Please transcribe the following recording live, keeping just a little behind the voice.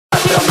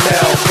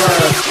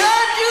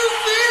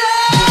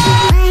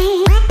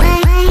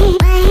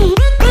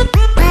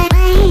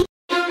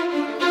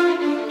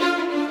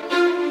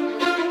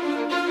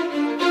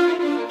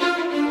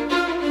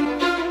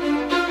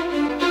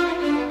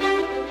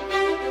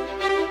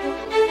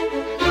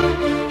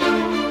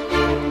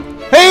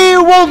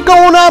What's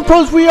going on,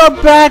 pros? We are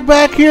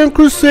back here in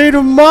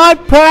Crusader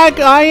Mod Pack.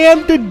 I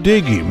am the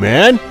Diggy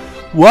Man.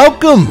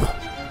 Welcome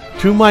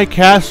to my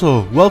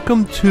castle.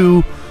 Welcome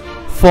to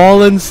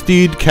Fallen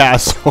Steed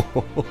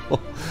Castle.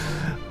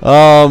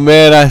 Oh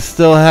man, I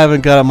still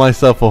haven't got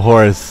myself a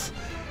horse.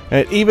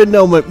 And even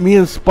though me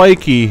and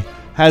Spiky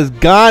has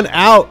gone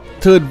out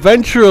to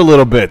adventure a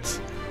little bit,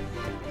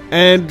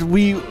 and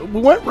we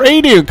went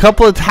raiding a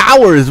couple of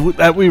towers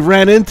that we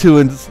ran into,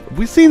 and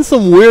we've seen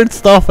some weird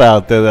stuff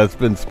out there that's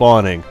been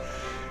spawning.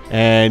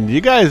 And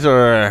you guys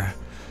are,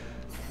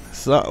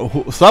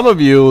 some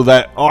of you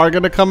that are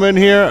going to come in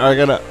here are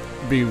going to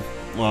be,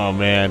 oh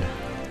man,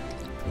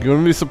 you're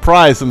going to be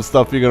surprised some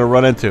stuff you're going to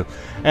run into.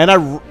 And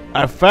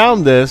I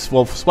found this,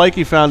 well,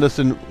 Spiky found this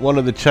in one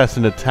of the chests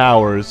in the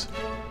towers.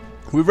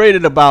 We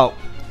raided about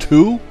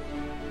 2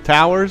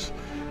 towers,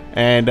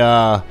 and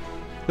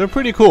they're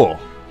pretty cool.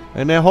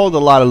 And they hold a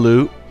lot of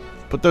loot,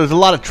 but there's a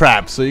lot of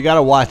traps, so you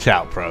gotta watch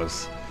out,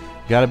 pros.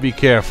 You gotta be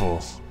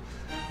careful.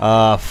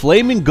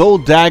 Flaming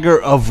gold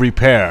dagger of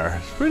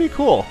repair. It's pretty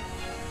cool.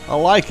 I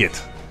like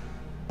it.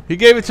 He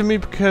gave it to me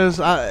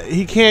because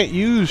he can't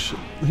use,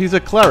 he's a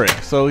cleric,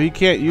 so he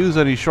can't use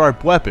any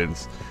sharp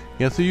weapons.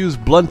 He has to use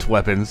blunt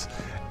weapons.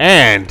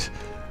 And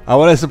I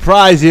want to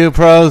surprise you,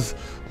 pros.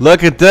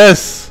 Look at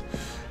this.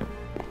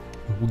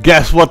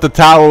 Guess what the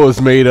tower was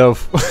made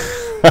of?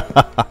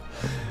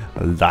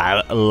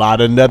 A lot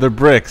of nether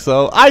bricks.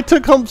 So I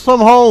took some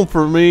home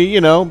for me,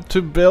 you know,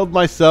 to build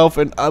myself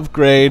and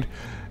upgrade.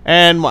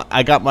 And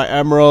I got my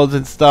emeralds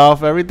and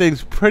stuff.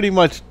 Everything's pretty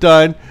much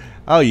done.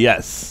 Oh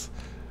yes.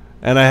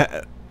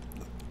 And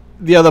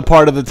the other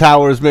part of the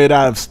tower is made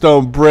out of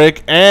stone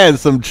brick and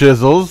some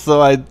chisels.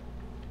 So I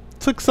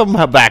took some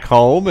back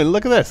home, and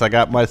look at this. I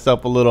got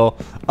myself a little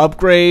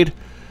upgrade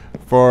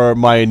for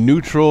my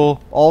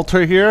neutral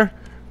altar here.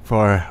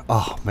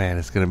 Oh man,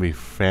 it's gonna be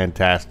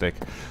fantastic.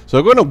 So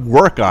I'm gonna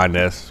work on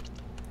this.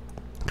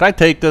 Can I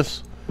take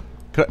this?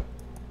 Can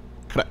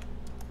I?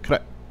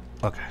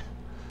 Okay.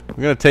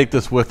 We're gonna take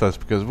this with us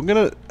because we're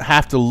gonna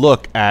have to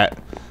look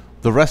at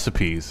the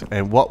recipes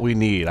and what we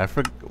need.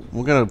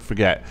 We're gonna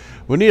forget.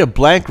 We need a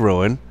blank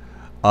ruin.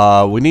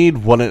 We need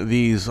one of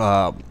these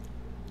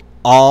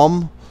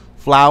alm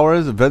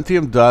flowers,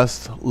 Ventium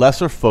dust,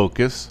 lesser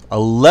focus. A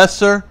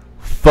lesser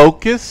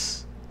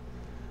focus?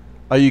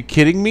 Are you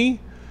kidding me?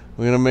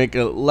 We're gonna make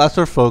a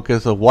lesser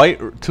focus, 2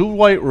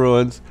 white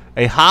ruins,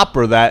 a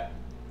hopper that,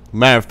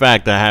 matter of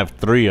fact, I have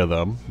 3 of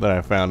them that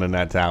I found in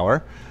that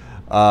tower,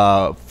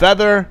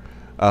 feather,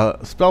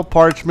 spell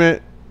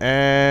parchment,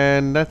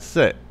 and that's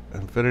it.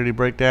 Infinity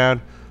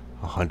breakdown,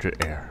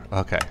 100 air.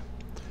 Okay.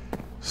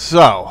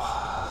 So,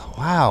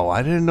 wow,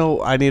 I didn't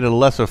know I need a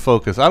lesser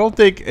focus. I don't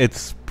think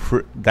it's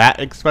that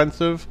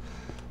expensive.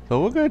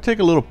 So we're gonna take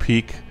a little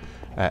peek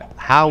at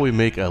how we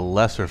make a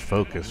lesser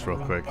focus real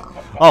quick.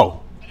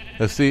 Oh.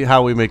 Let's see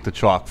how we make the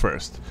chalk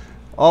first.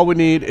 All we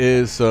need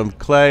is some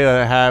clay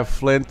that I have,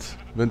 flint,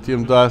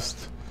 Ventium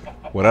dust,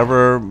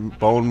 whatever,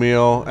 bone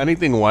meal,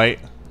 anything white,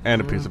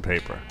 and a piece of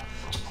paper.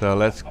 So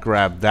let's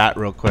grab that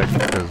real quick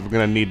because we're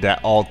going to need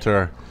that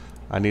altar.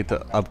 I need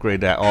to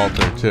upgrade that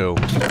altar too.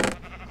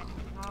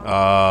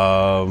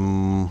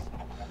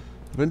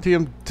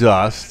 Ventium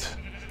dust.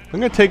 I'm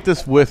going to take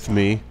this with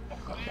me,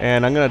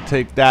 and I'm going to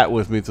take that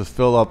with me to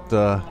fill up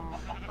the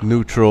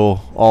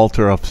neutral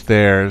altar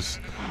upstairs.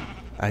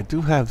 I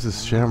do have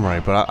this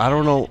gemrite, but I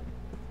don't know.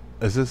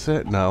 Is this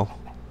it? No.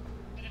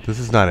 This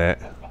is not it.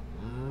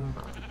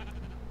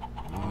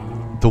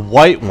 The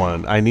white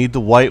one. I need the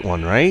white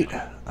one, right?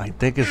 I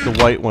think it's the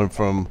white one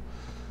from...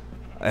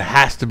 It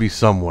has to be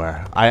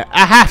somewhere. I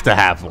have to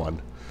have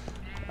one.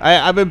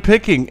 I've been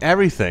picking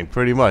everything,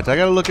 pretty much. I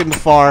gotta look in the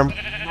farm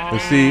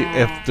and see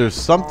if there's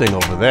something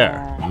over there.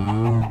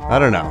 I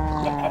don't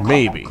know.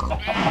 Maybe.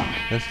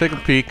 Let's take a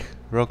peek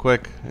real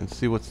quick and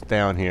see what's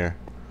down here.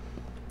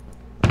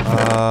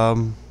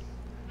 No.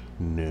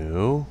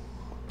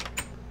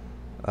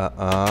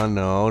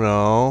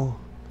 No.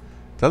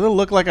 Doesn't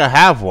look like I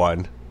have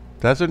one.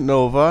 Desert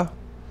Nova.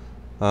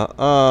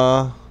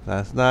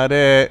 That's not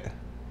it.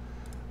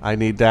 I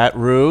need that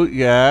root.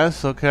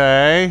 Yes,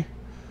 okay.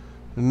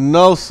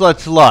 No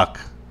such luck.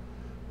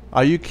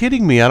 Are you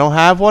kidding me? I don't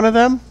have one of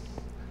them?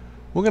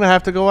 We're gonna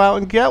have to go out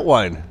and get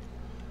one.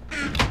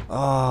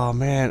 Oh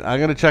man, I'm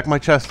gonna check my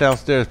chest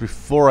downstairs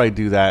before I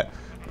do that.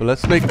 But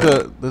let's make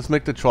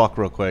the chalk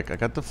real quick. I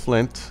got the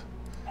flint.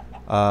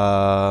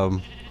 I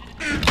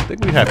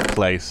think we have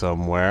clay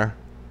somewhere.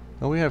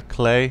 Oh, we have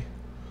clay.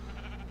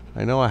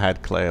 I know I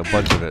had clay, a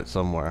bunch of it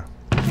somewhere.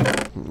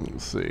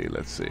 Let's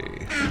see.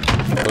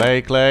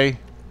 Clay.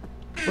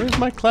 Where's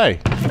my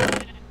clay?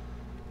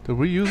 Did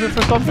we use it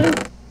for something?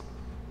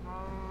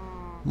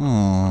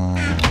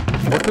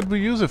 What did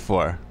we use it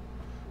for?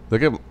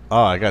 Look at,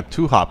 oh, I got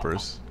 2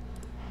 hoppers.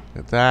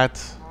 Get that.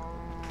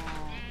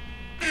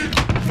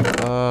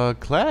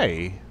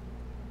 Clay.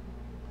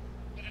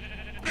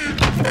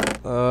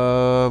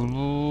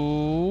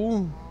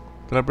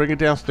 Did I bring it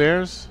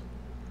downstairs?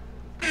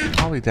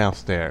 Probably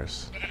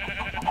downstairs.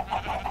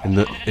 In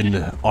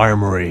the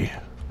armory.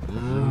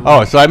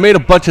 Oh, so I made a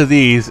bunch of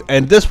these,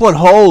 and this one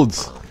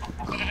holds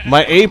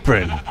my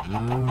apron.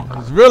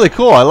 It's really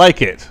cool. I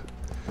like it.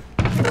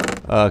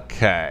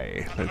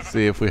 Okay, let's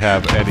see if we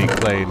have any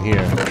clay in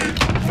here.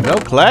 No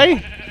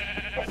clay?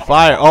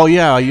 Fire. Oh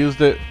yeah, I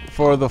used it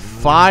for the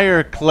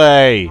fire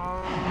clay.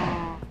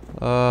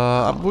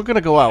 We're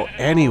gonna go out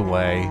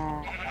anyway,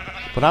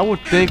 but I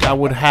would think I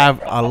would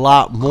have a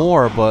lot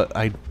more, but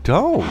I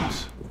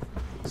don't.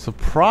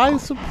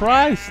 Surprise,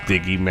 surprise,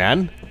 Diggy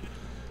man.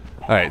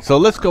 Alright, so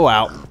let's go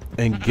out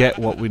and get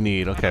what we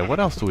need. Okay, what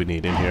else do we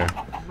need in here?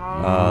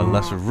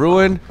 Lesser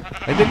ruin.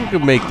 I think we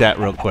can make that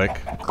real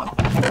quick.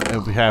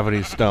 If we have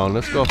any stone.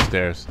 Let's go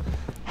upstairs.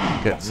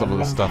 Get some of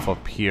the stuff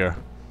up here.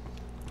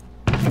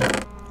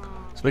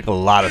 Let's make a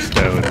lot of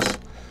stones.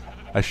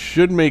 I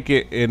should make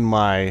it in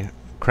my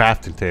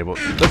crafting table.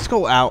 Let's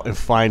go out and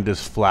find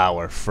this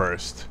flower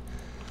first.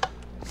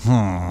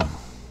 I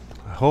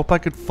hope I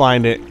could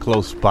find it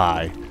close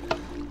by.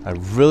 I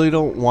really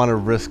don't want to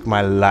risk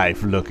my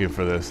life looking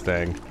for this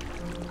thing.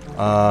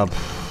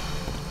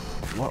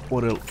 What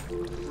would it...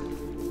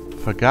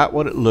 Forgot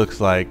what it looks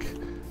like.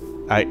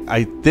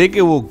 I think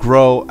it will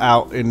grow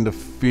out in the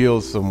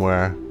field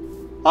somewhere.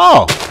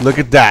 Oh, look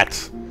at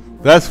that.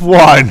 That's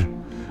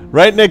one.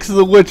 Right next to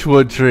the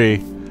witchwood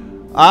tree.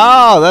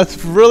 Oh,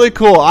 that's really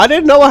cool. I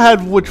didn't know I had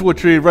witchwood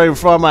tree right in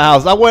front of my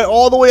house. I went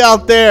all the way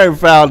out there and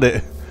found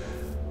it.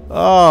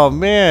 Oh,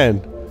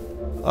 man.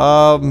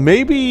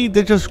 Maybe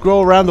they just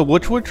grow around the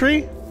witchwood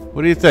tree?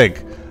 What do you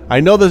think? I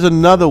know there's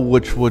another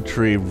witchwood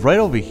tree right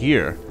over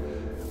here.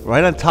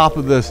 Right on top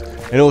of this.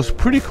 And it was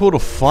pretty cool to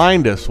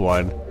find this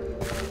one.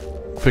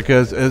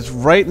 Because it's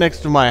right next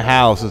to my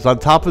house. It's on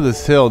top of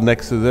this hill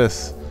next to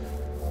this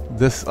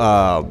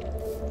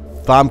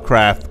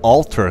Thaumcraft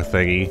altar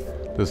thingy.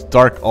 This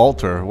dark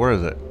altar. Where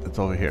is it? It's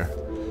over here.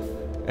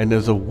 And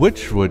there's a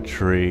witchwood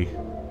tree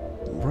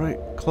right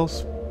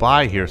close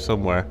by here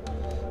somewhere.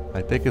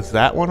 I think it's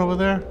that one over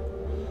there.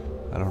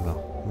 I don't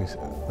know. Let me see.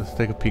 Let's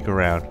take a peek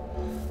around.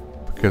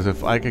 Because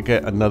if I could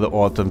get another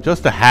autumn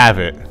just to have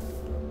it.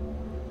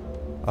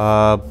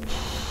 I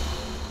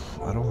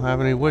don't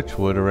have any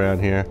witchwood around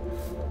here.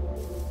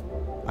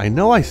 I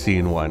know I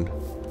seen one.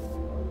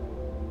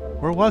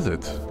 Where was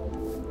it?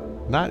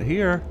 Not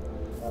here.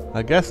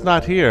 I guess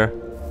not here.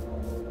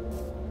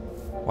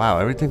 Wow,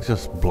 everything's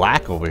just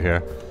black over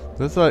here.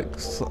 There's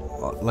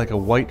like a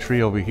white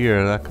tree over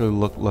here. That could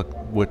look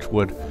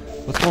witchwood.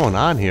 What's going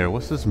on here?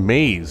 What's this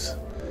maze?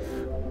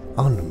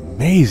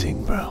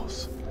 Amazing,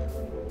 bros.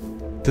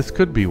 This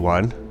could be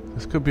one.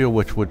 This could be a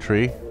witchwood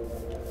tree.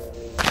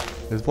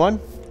 Is one?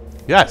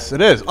 Yes,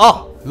 it is.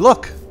 Oh,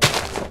 look.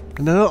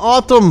 Another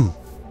autumn.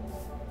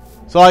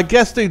 So I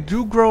guess they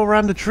do grow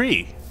around the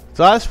tree.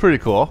 So that's pretty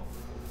cool.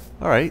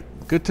 Alright,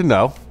 good to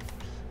know.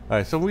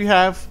 Alright, so we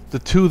have the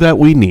two that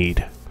we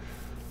need.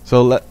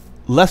 So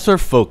lesser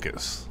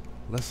focus.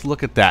 Let's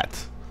look at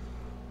that.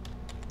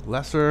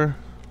 Lesser.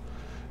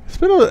 It's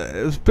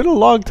been a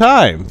long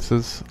time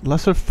since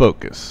lesser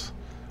focus.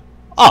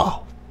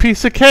 Oh,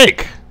 piece of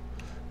cake.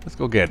 Let's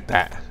go get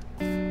that.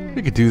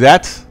 We could do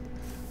that.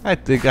 I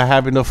think I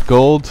have enough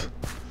gold.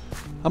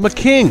 I'm a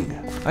king.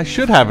 I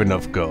should have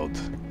enough gold.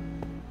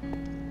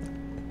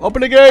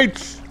 Open the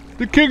gates!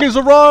 The king has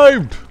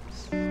arrived!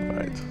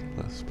 Alright,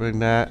 let's bring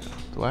that.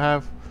 Do I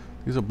have...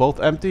 These are both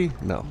empty?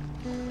 No.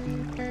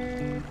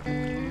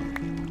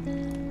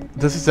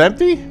 This is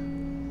empty?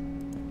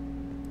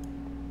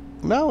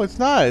 No, it's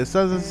not. It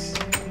says it's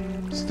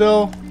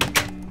still...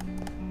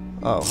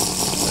 Oh,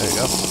 there you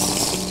go.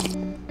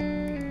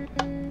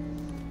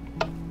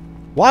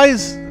 Why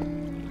is...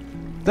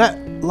 That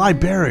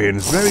librarian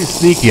is very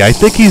sneaky. I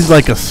think he's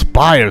like a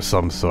spy or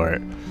some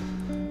sort.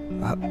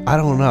 I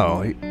don't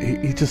know.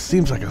 He just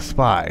seems like a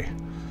spy.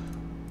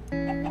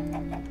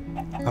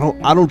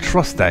 I don't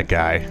trust that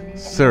guy.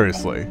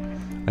 Seriously.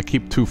 I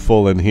keep two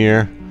full in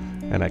here,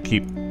 and I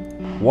keep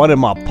one in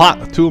my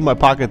pocket, two in my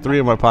pocket, three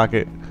in my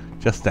pocket,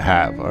 just to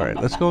have. All right,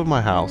 let's go in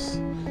my house.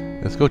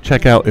 Let's go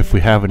check out if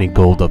we have any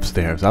gold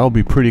upstairs. That would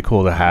be pretty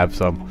cool to have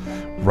some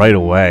right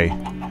away.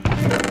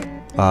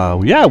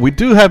 Yeah, we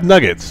do have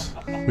nuggets.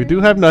 We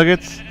do have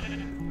nuggets.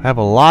 I have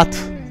a lot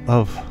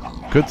of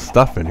good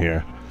stuff in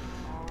here.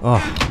 Oh,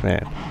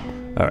 man.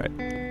 Alright.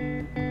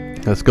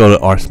 Let's go to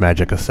Arse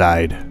Magic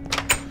aside.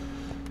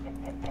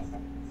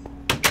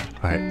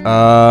 Alright,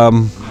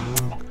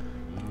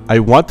 I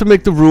want to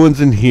make the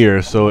ruins in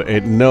here so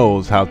it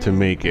knows how to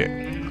make it.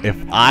 If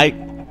I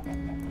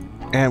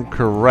am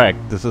correct,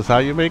 this is how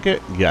you make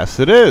it? Yes,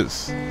 it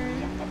is.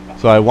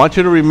 So I want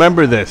you to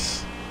remember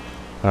this.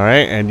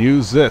 Alright, and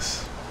use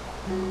this.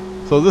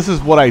 So this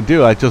is what I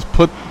do. I just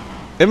put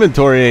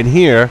inventory in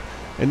here,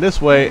 and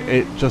this way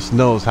it just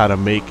knows how to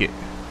make it.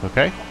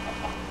 Okay?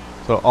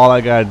 So all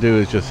I gotta do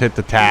is just hit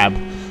the tab,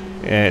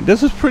 And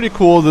this is pretty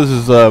cool. This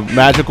is a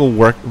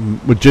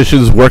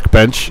magician's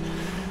workbench.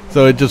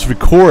 So it just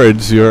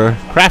records your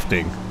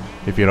crafting.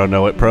 If you don't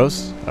know it,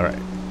 pros. Alright.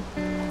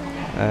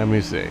 Let me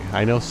see.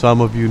 I know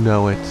some of you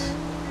know it.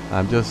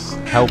 I'm just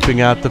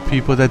helping out the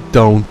people that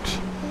don't.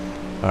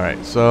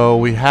 Alright, so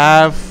we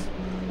have...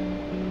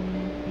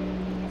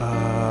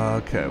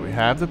 okay, we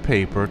have the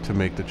paper to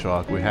make the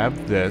chalk. We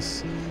have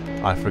this.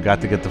 I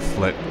forgot to get the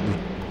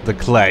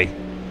clay.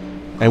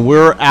 And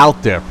we're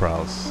out there,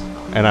 pros.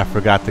 And I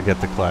forgot to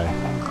get the clay.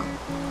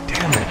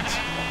 Damn it.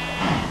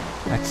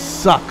 That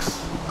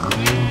sucks.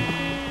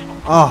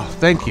 Oh,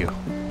 thank you.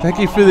 Thank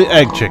you for the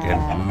egg chicken.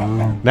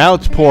 Now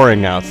it's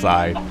pouring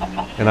outside.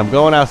 And I'm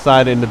going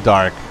outside in the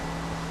dark.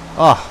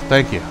 Oh,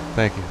 thank you.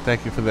 Thank you.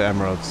 Thank you for the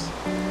emeralds.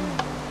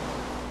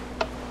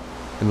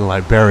 And the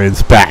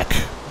librarian's back.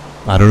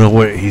 I don't know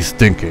what he's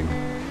thinking.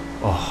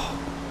 Oh,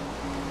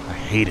 I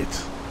hate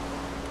it.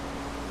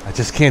 I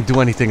just can't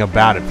do anything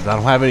about it because I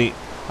don't have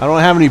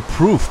any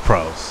proof,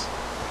 pros,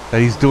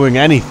 that he's doing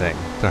anything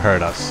to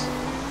hurt us.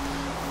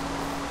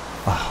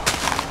 Oh,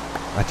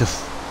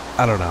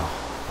 I don't know.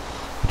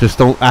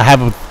 I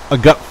have a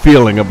gut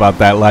feeling about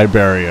that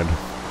librarian.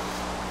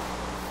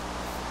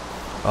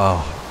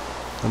 Oh,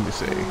 let me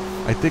see.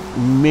 I think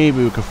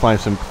maybe we could find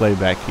some clay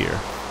back here.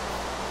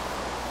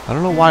 I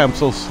don't know why I'm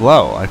so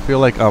slow. I feel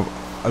like I'm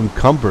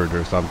encumbered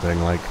or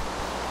something, like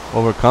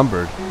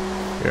overcumbered.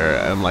 Here,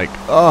 I'm like,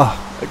 oh,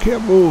 I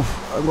can't move.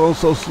 I'm going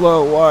so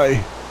slow.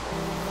 Why?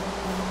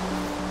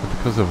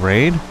 Because of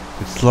rain?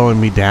 It's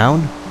slowing me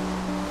down?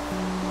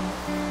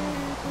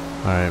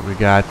 Alright, we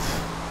got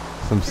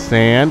some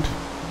sand.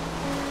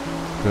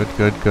 Good,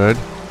 good, good.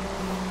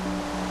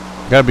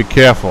 Gotta be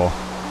careful.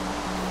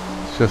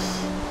 It's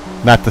just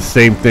not the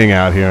same thing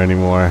out here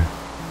anymore.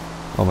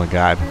 Oh my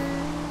god.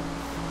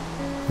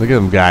 Look at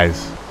them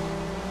guys.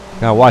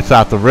 Gotta watch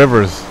out the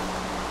rivers.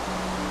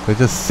 They're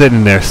just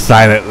sitting there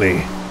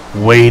silently,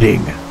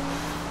 waiting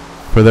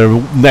for their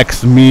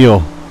next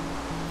meal.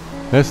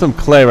 There's some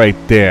clay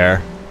right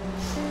there.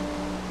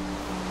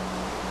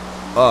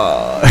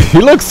 He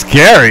looks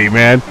scary,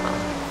 man.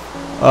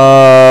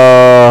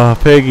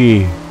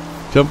 Piggy.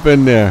 Jump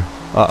in there.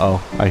 Uh-oh.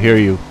 I hear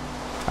you.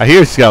 I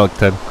hear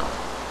skeleton.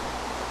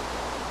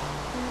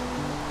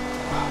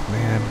 Oh,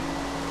 man.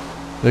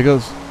 There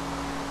goes.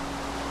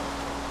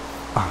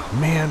 Oh,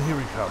 man. Here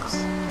he comes.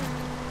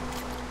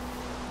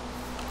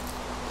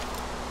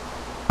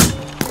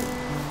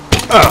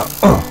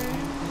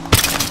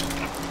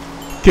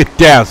 Get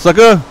down,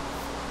 sucker.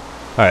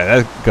 Alright,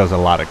 that goes a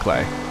lot of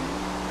clay.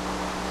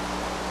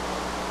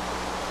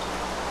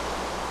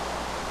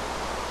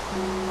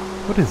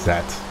 What is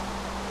that?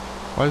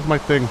 Why is my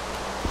thing...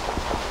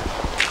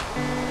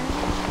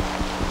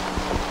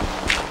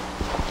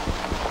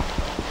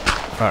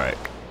 Alright.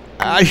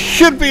 I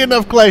should be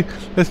enough clay.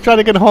 Let's try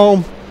to get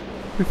home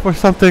before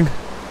something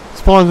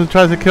spawns and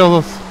tries to kill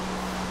us.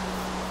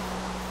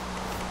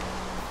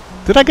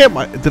 Did I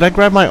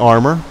grab my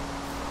armor?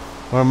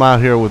 Or am I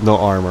out here with no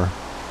armor?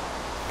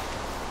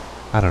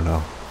 I don't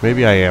know.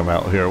 Maybe I am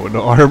out here with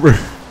no armor.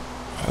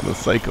 I'm a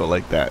psycho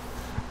like that.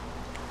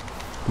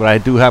 But I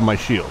do have my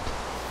shield.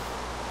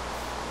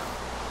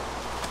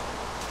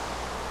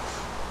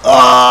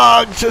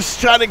 Oh, just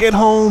trying to get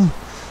home.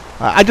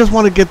 I just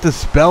want to get this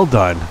spell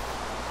done.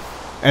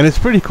 And it's a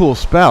pretty cool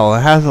spell.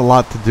 It has a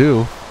lot to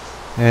do.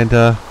 And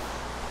you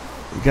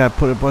gotta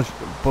put a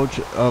bunch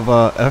of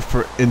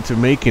effort into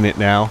making it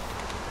now.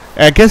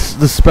 I guess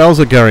the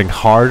spells are getting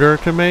harder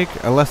to make,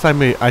 unless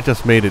I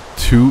just made it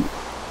too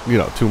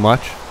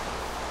much.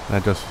 And I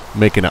just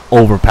making an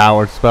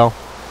overpowered spell.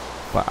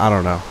 But I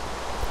don't know.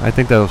 I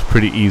think that was a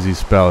pretty easy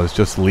spell. It's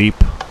just leap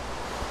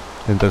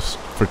and just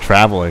for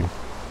traveling.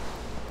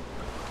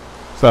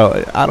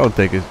 So I don't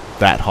think it's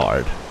that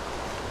hard.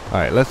 All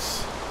right,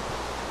 let's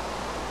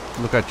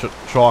look at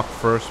chalk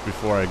first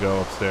before I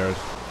go upstairs.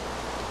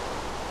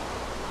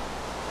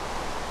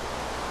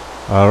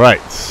 All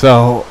right,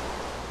 so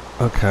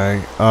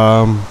okay,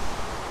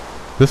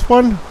 this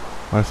one?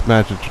 Let's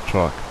match it to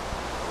chalk.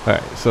 All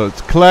right, so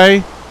it's clay,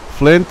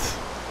 flint,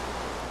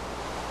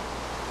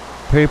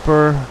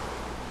 paper,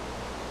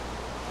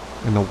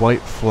 and a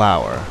white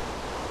flour.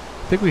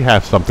 I think we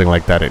have something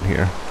like that in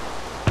here.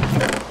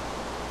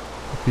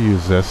 We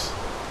use this.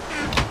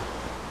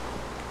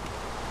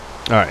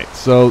 Alright,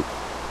 so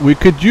we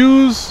could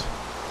use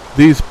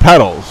these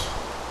petals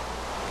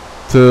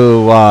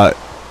to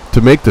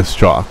make this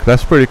chalk.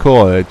 That's pretty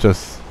cool. It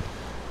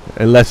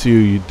lets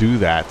you do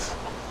that.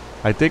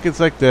 I think it's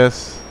like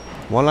this.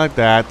 One like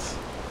that.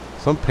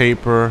 Some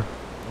paper.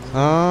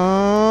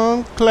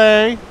 Some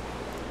clay.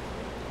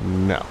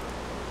 No.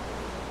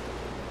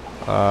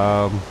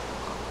 I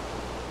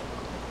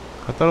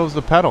thought it was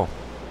the petal.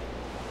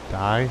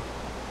 Die.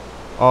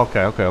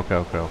 Okay. Let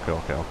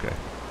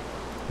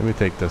me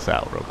take this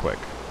out real quick.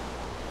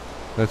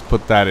 Let's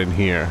put that in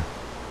here.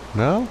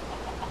 No?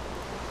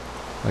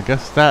 I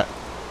guess that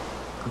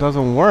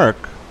doesn't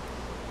work.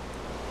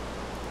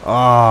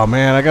 Oh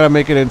man, I gotta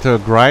make it into a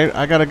grind.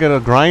 I gotta get a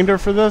grinder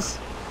for this?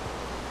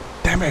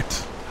 Damn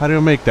it. How do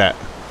you make that?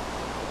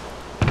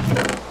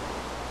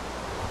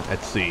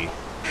 Let's see.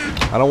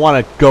 I don't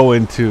want to go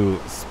into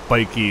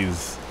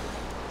Spiky's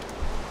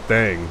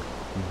thing.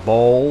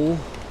 Bowl?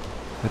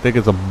 I think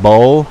it's a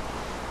bowl.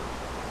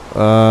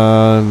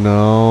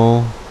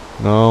 No.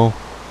 No.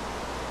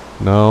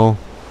 No.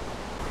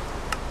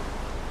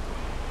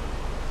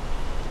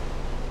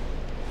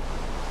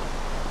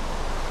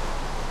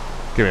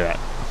 Give me that.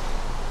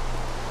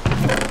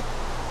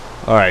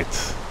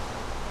 Alright.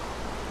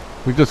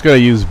 We're just gonna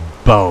use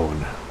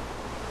bone.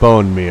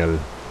 Bone meal.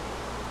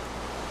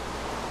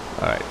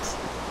 Alright.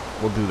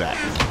 We'll do that.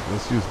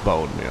 Let's use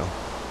bone meal.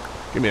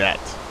 Give me that.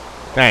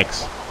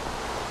 Thanks.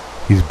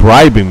 He's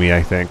bribing me,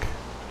 I think.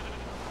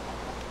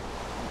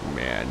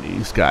 Man,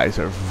 these guys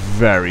are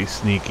very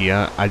sneaky.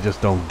 I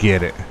just don't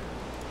get it.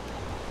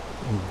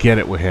 Don't get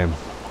it with him.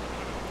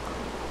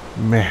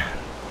 Man.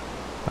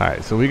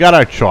 Alright, so we got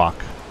our chalk.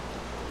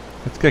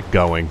 Let's get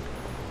going.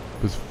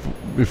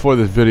 Before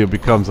this video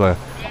becomes a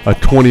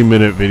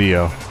 20-minute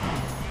video.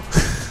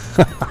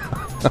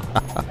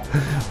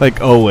 Like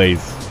always.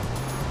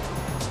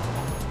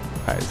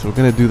 Alright, so we're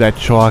gonna do that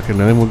chalk and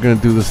then we're gonna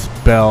do the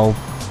spell.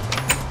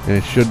 And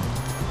it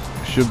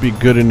should be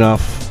good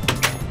enough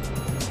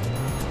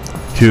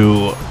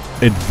to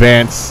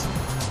advance.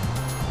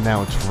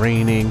 Now it's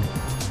raining.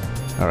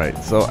 Alright,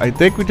 so I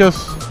think we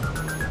just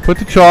put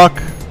the chalk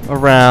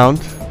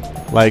around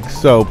like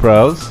so,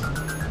 pros.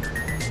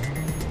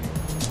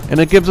 And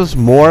it gives us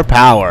more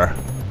power.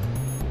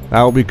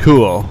 That will be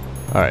cool.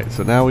 Alright,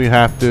 so now we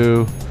have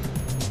to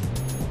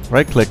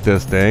right click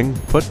this thing,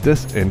 put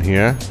this in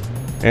here,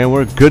 and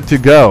we're good to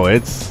go.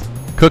 It's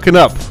cooking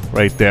up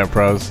right there,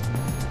 pros.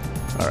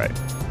 Alright.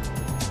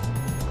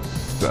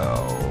 So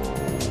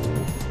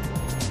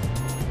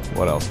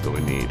what else do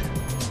we need?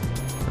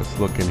 Let's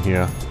look in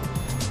here.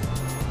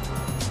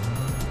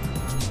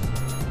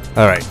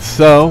 Alright,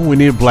 so we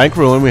need a blank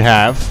ruin. We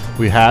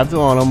have the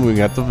on them. We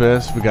got the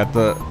this. We got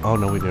the. Oh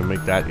no, we didn't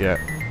make that yet.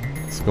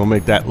 Let's go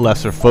make that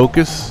lesser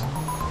focus.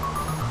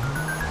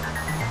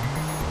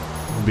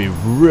 It'd be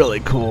really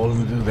cool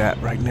to do that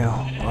right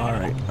now. All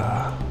right,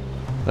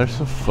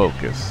 lesser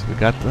focus. We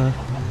got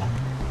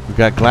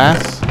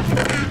glass.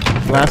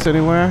 Glass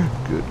anywhere?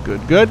 Good,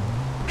 good, good.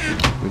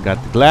 We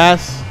got the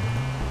glass.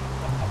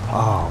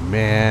 Oh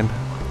man.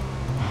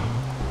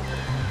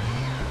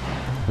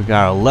 We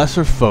got a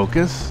lesser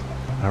focus.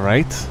 All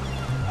right.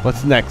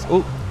 What's next?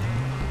 Oh.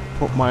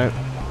 Put my.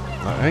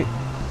 Alright.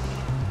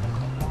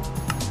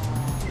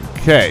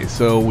 Okay,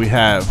 so we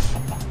have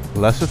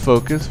lesser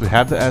focus. We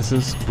have the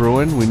essence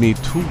ruin. We need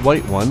 2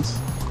 white ones.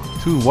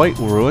 2 white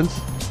ruins.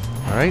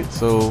 Alright,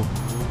 so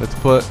let's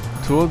put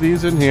 2 of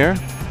these in here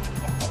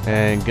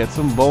and get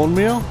some bone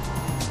meal.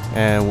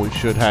 And we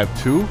should have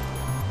 2.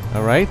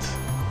 Alright.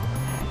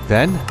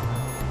 Then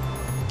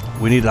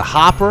we need the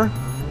hopper,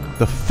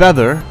 the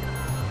feather,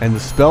 and the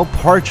spell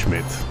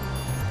parchment.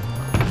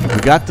 We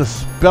got the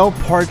spell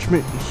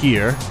parchment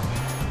here.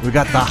 We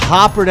got the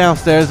hopper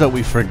downstairs that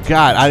we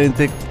forgot. I didn't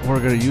think we were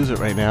gonna use it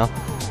right now.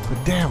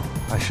 But damn,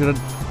 I should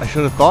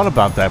have thought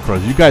about that,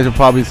 bros. You guys are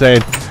probably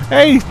saying,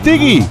 "Hey,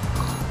 Stiggy,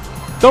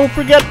 don't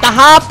forget the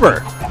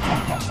hopper."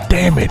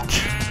 Damn it!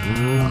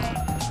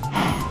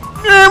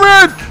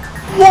 Damn it!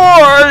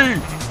 Why?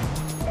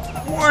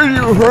 Why do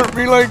you hurt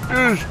me like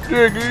this,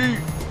 Stiggy?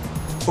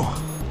 Oh,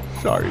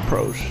 sorry,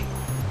 pros.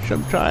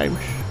 Sometimes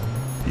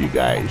you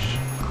guys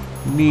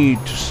need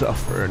to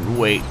suffer and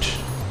wait.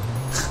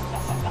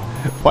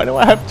 Why do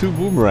I have 2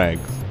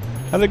 boomerangs?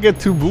 How did I get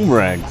 2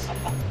 boomerangs?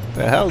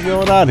 The hell's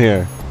going on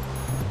here?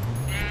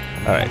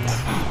 Alright.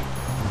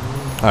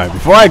 Alright,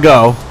 before I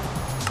go,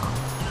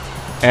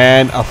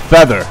 and a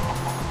feather.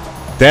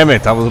 Damn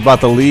it, I was about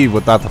to leave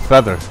without the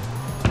feather.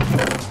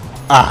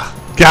 Ah,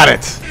 got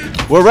it.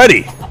 We're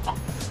ready.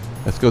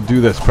 Let's go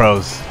do this,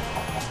 pros.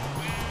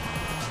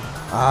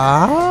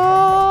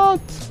 Ah,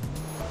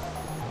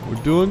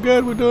 we're doing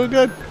good, we're doing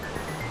good.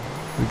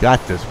 We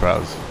got this,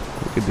 pros.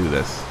 We can do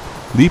this.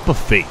 Leap of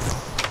faith.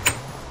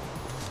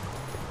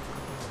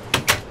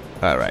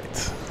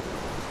 Alright.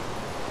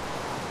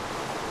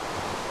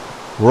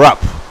 We're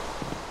up.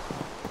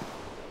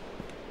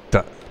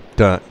 Dun,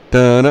 dun,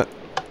 dun.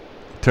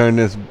 Turn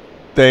this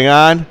thing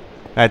on.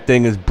 That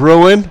thing is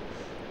brewing.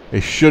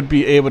 It should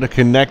be able to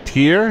connect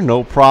here.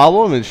 No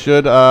problem. It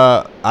should,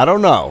 I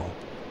don't know.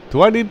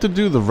 Do I need to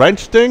do the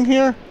wrench thing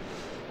here?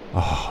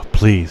 Oh,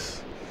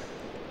 please.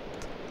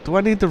 Do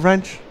I need the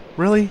wrench?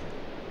 Really?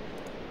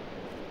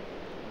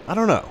 I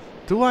don't know.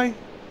 Do I?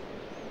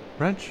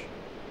 Wrench?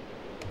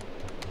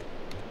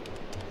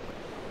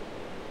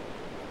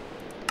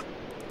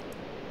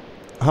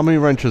 How many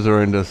wrenches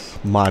are in this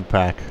mod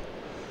pack?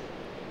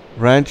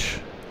 Wrench.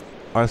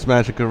 Ars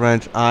Magica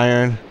wrench.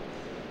 Iron.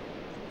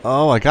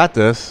 Oh, I got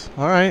this.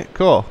 Alright,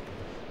 cool.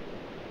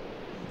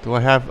 Do I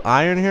have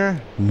iron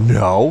here?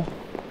 No.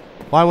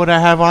 Why would I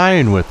have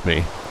iron with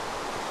me?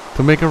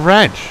 To make a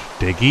wrench,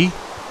 Diggy.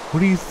 What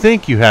do you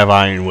think you have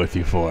iron with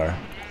you for?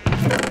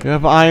 You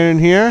have iron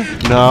here?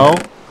 No.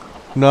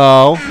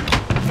 No.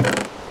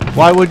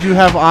 Why would you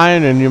have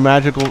iron in your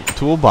magical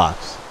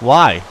toolbox?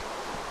 Why?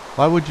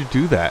 Why would you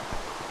do that?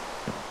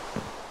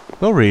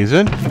 No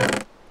reason.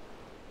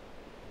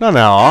 Not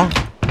at all.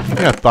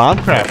 Yeah,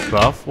 Thaumcraft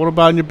stuff. What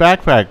about in your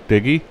backpack,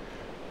 Diggy?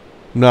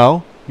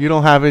 No, you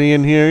don't have any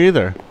in here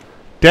either.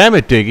 Damn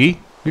it, Diggy.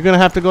 You're gonna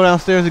have to go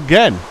downstairs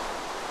again.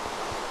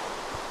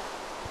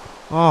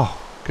 Oh,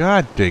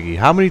 God, Diggy.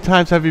 How many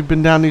times have you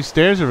been down these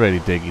stairs already,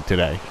 Diggy,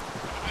 today?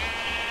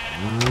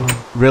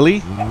 Really?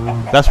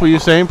 That's what you're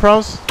saying,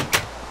 pros?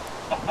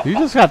 You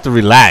just have to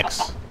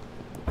relax.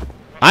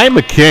 I am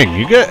a king.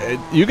 You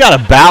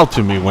gotta bow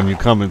to me when you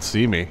come and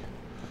see me.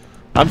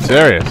 I'm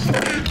serious.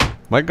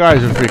 My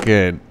guys are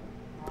freaking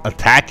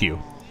attack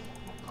you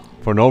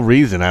for no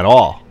reason at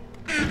all.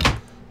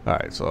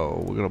 Alright,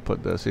 so we're gonna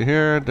put this in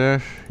here,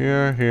 dash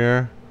here,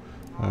 here.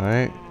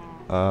 Alright.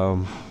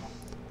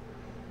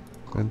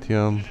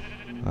 Pentium.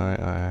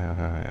 Alright,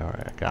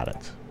 I got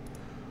it.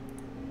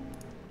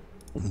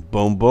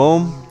 Boom,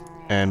 boom.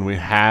 And we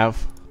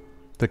have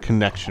the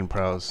connection,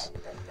 pros.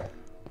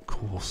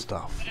 Cool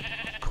stuff.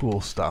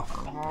 Cool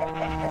stuff.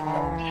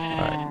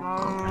 Alright.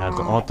 Have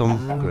the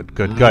autumn. Good,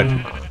 good,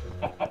 good.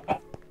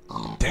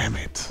 Damn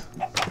it.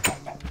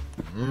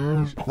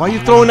 Why are you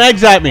throwing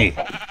eggs at me?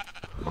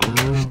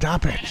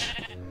 Stop it.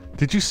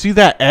 Did you see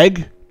that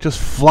egg just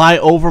fly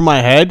over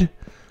my head?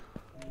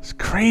 It's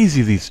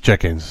crazy, these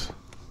chickens.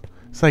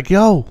 It's like,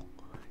 yo,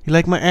 you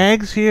like my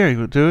eggs? Here,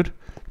 dude.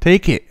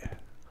 Take it.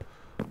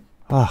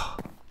 Oh.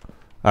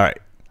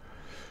 Alright.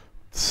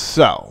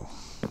 So,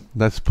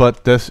 let's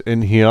put this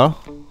in here.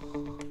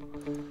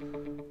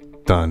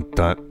 Dun,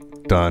 dun,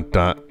 dun,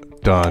 dun,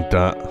 dun,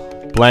 dun.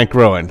 Blank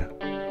ruin.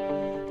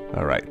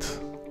 Alright.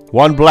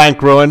 One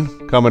blank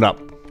ruin coming up.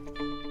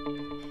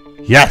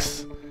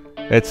 Yes!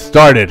 It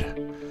started.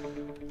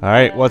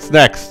 Alright, what's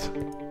next?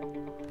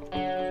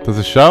 Does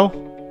it show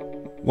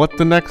what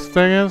the next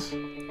thing is?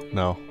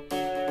 No.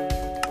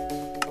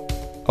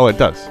 Oh, it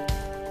does.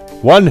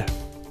 One.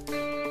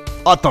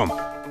 Autumn.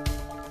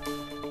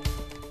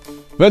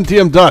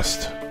 Ventium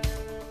dust.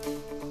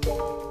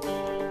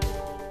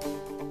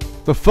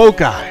 The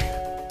foci.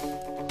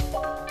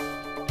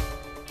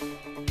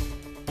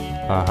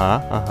 I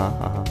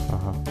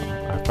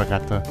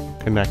forgot to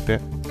connect it.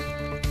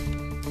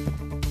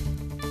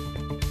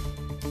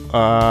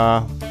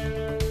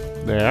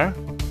 There.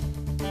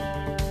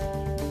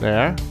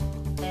 There.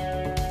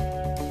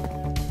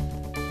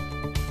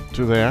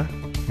 To there.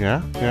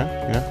 Yeah, yeah,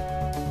 yeah.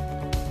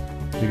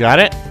 You got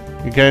it?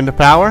 You getting the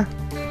power?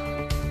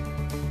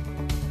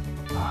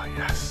 Oh,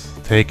 yes.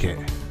 Take it.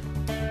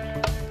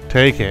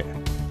 Take it.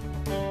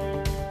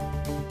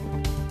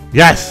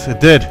 Yes,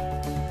 it did.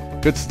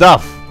 Good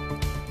stuff.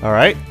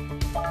 Alright.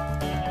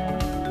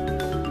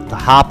 The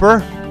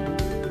hopper.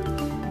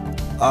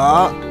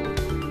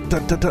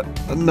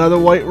 Another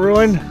white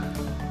ruin.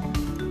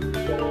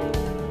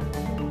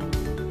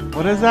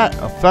 What is that?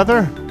 A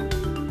feather?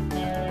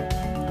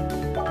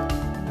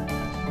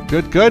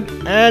 Good, good.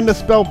 And the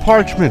spell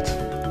parchment.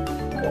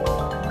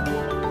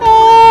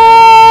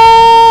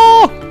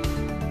 Oh!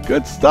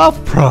 Good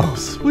stuff,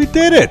 pros. We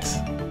did it.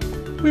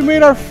 We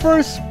made our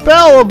first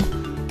spell of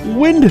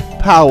wind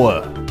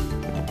power.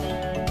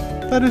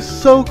 That is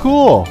so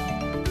cool.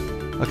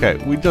 Okay,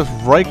 we just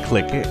right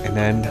click it and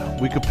then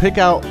we could pick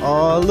out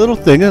a little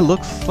thing that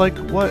looks like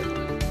what?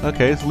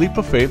 Okay, it's Leap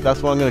of Faith.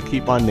 That's what I'm going to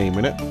keep on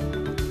naming it.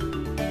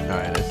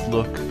 Alright, let's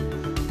look.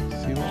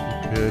 See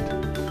what we could.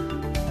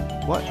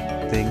 What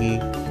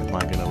thingy am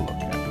I going to look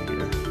at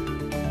here?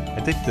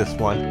 I think this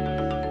one.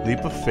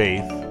 Leap of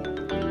Faith.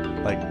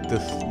 Like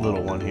this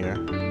little one here.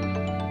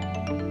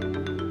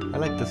 I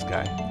like this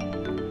guy.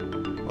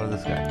 Or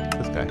this guy.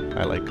 This guy.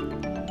 I like.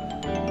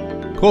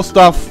 Cool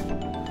stuff.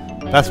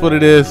 That's what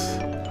it is.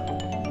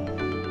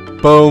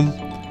 Boom.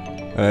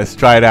 Let's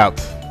try it out.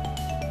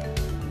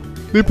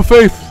 Leap of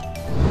Faith.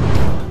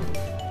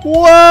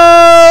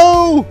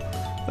 Whoa!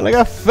 And I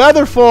got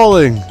feather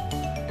falling.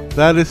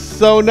 That is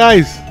so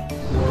nice.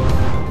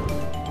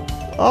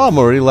 Oh, I'm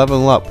already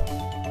leveling up.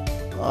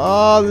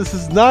 Oh, this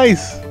is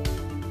nice.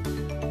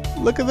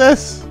 Look at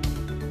this.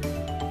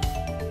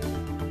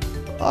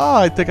 Oh,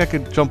 I think I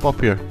could jump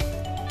up here.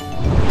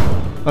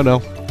 Oh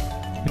no,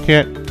 I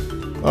can't.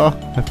 Oh,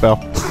 I fell.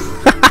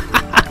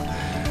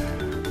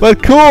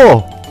 But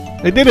cool!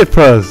 I did it,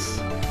 pros.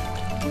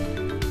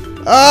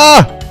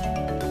 Ah!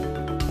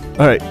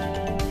 Alright.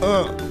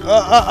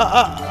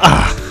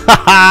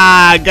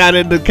 I got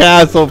in the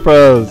castle,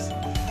 pros.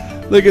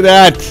 Look at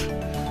that.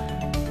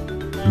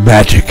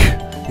 Magic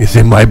is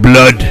in my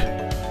blood.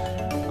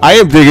 I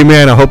am Diggy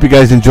Man. I hope you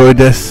guys enjoyed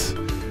this.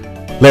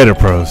 Later,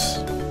 pros.